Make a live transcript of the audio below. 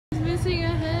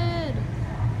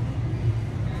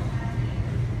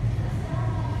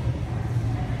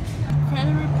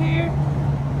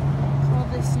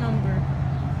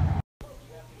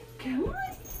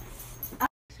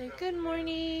Say good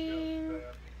morning.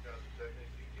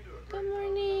 Good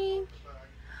morning.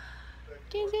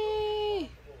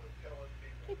 Kitty.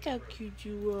 Look how cute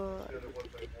you are. Look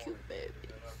at the cute babies.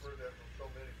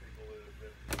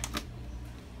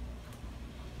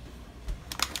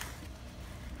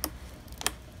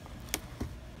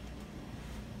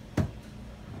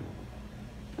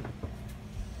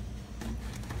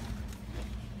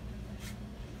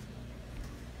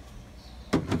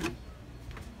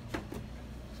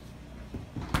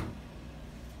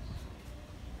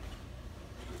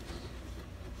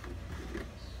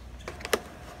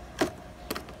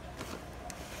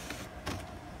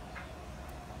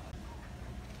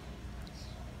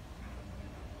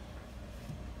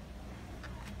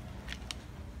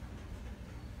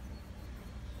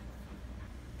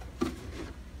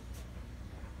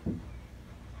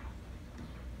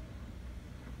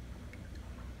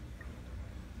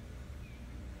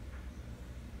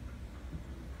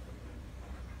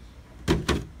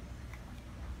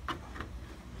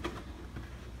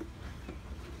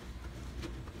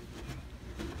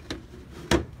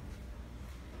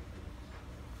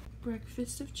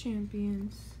 Breakfast of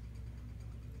Champions.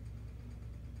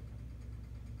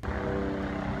 Hello.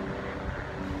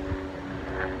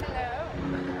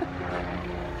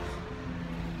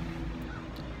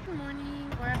 Good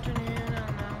morning or afternoon, I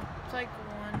don't know. It's like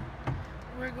 1.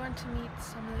 We're going to meet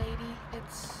some lady.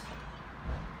 It's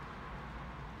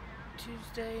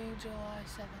Tuesday, July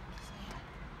 7th.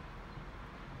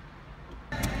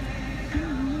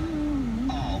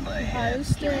 Ohio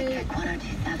State.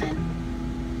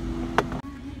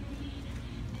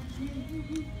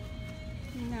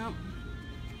 No.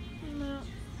 No.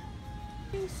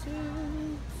 Pieces.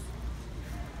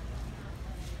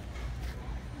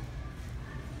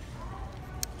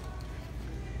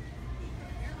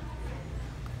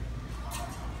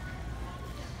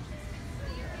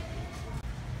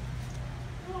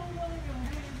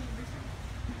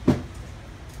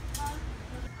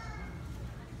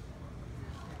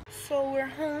 So we're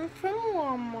home from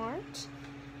Walmart,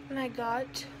 and I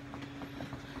got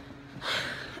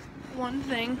one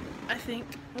thing, I think,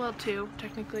 well 2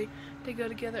 technically, they go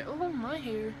together. Oh, my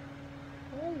hair,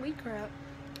 holy crap.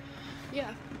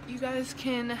 Yeah, you guys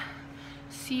can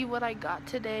see what I got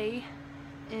today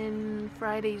in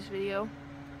Friday's video,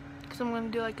 because I'm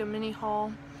going to do like a mini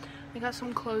haul. I got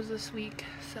some clothes this week,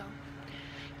 so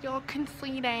y'all can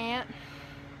see that.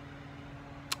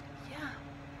 Yeah,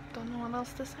 don't know what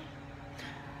else to say.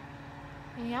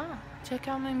 Yeah, check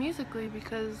out my Musical.ly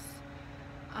because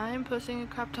I'm posting a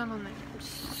crap ton on there. I'm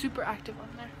super active on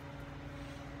there.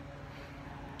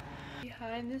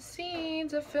 Behind the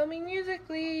scenes of filming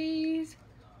Musical.lys.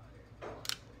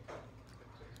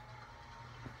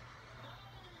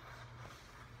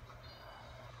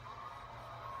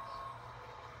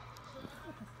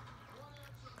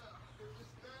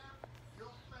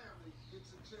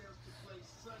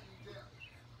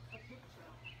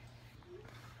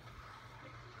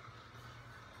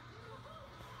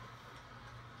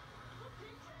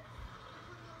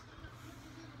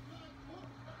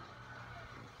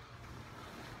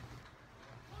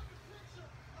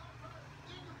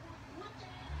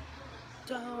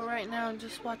 So right now I'm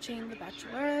just watching The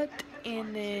Bachelorette,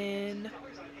 and then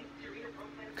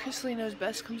Chrisley Knows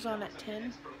Best comes on at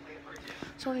 10.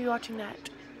 So I'm gonna be watching that,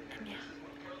 and yeah.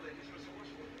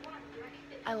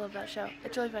 I love that show.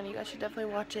 It's really funny. You guys should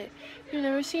definitely watch it. If you've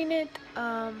never seen it,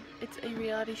 it's a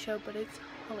reality show, but it's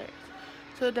hilarious.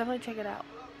 So definitely check it out.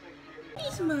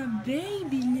 He's my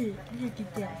baby. Look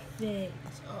at that face.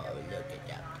 Oh, look at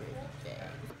that pretty face.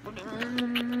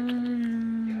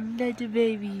 That's the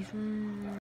babies.